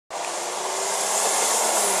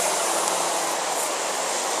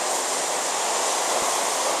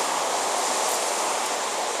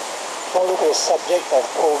want to look at a subject I've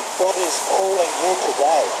called God is calling you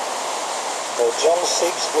today. John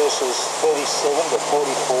 6 verses 37 to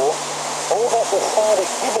 44. All that the Father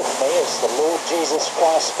giveth me, is the Lord Jesus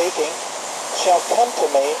Christ speaking, shall come to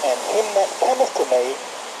me, and him that cometh to me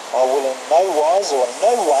I will in no wise or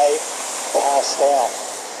no way cast out.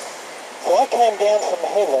 For I came down from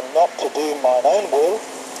heaven not to do mine own will,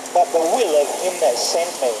 but the will of him that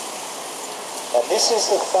sent me. And this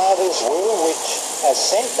is the Father's will which has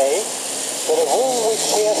sent me, that of all which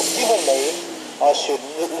he hath given me I should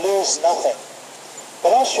lose nothing,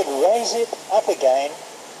 but I should raise it up again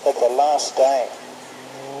at the last day.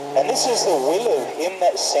 And this is the will of him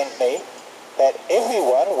that sent me, that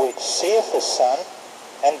everyone which seeth the Son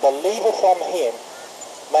and believeth on him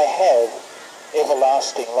may have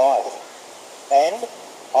everlasting life. And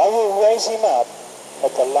I will raise him up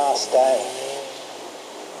at the last day.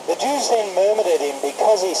 The Jews then murmured at him,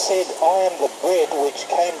 because he said, I am the bread which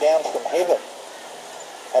came down from heaven.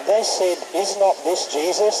 And they said, Is not this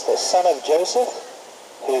Jesus, the son of Joseph,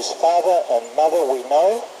 whose father and mother we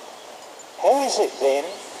know? How is it then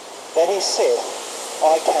that he saith,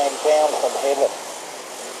 I came down from heaven?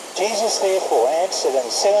 Jesus therefore answered and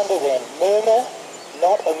said unto them, Murmur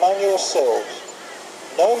not among yourselves.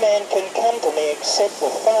 No man can come to me except the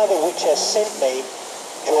Father which has sent me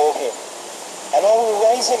draw him, and I will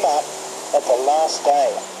raise him up at the last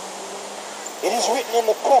day. It is written in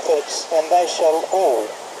the prophets, and they shall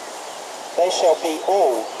be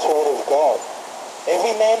all taught of God.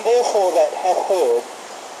 Every man therefore that hath heard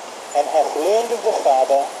and hath learned of the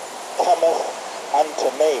Father cometh unto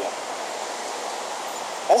me.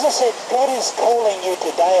 As I said, God is calling you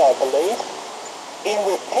today, I believe, in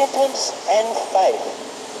repentance and faith.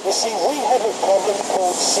 You see, we have a problem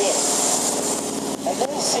called sin. And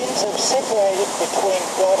those sins have separated between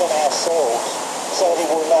God and ourselves so that he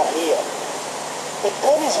will not hear. But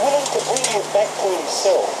God is willing to bring you back to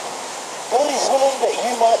himself. God is willing that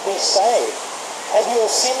you might be saved, have your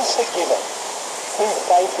sins forgiven through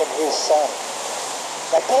faith in his Son.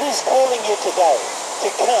 Now God is calling you today to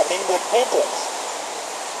come in repentance.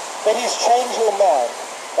 That is, change your mind.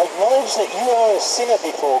 Acknowledge that you are a sinner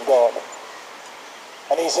before God.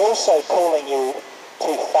 And he's also calling you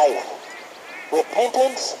to faith.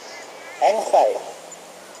 Repentance and faith.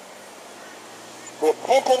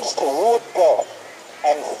 Repentance toward God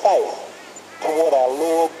and faith toward our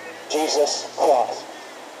Lord Jesus Christ.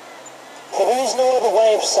 For there is no other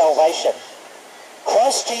way of salvation.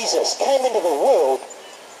 Christ Jesus came into the world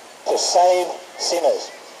to save sinners.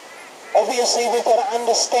 Obviously, we've got to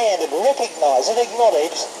understand and recognize and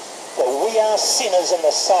acknowledge that we are sinners in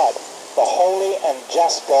the sight of the holy and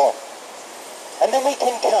just God. And then we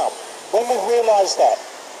can come, when we've realized that,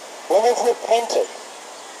 when we've repented,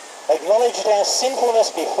 acknowledged our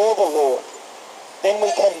sinfulness before the Lord, then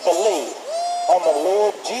we can believe on the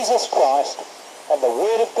Lord Jesus Christ, and the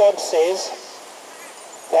Word of God says,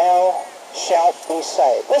 thou shalt be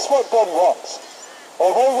saved. That's what God wants.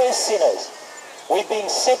 Although we're sinners, we've been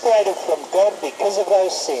separated from God because of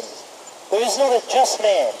those sins. There is not a just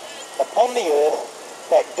man upon the earth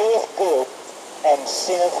that doeth good and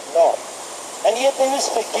sinneth not. And yet there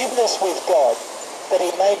is forgiveness with God, that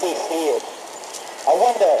he may be feared. I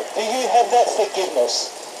wonder, do you have that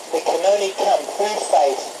forgiveness that can only come through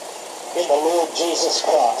faith in the Lord Jesus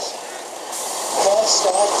Christ? Christ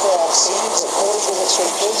died for our sins according to the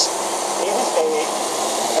Scriptures. He was buried,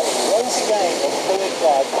 and he rose again the third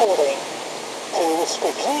day according to the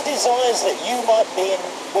Scriptures. He desires that you might be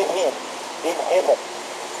with him in heaven.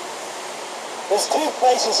 There's two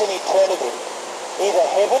places in eternity, either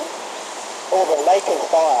heaven or the lake of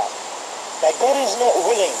fire. Now God is not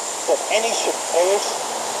willing that any should perish,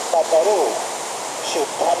 but that all should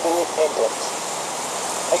come to repentance.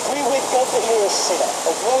 Agree with God that you're a sinner.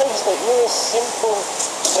 Acknowledge that you're a sinful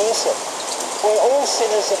person. We're all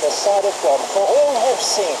sinners in the sight of God, for all have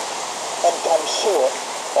sinned and come short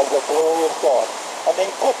of the glory of God. And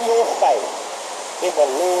then put your faith in the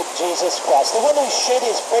Lord Jesus Christ, the one who shed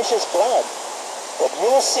his precious blood, that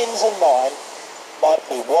your sins and mine might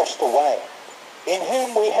be washed away, in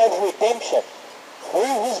whom we have redemption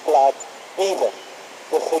through his blood, even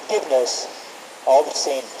the forgiveness of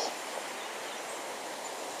sins.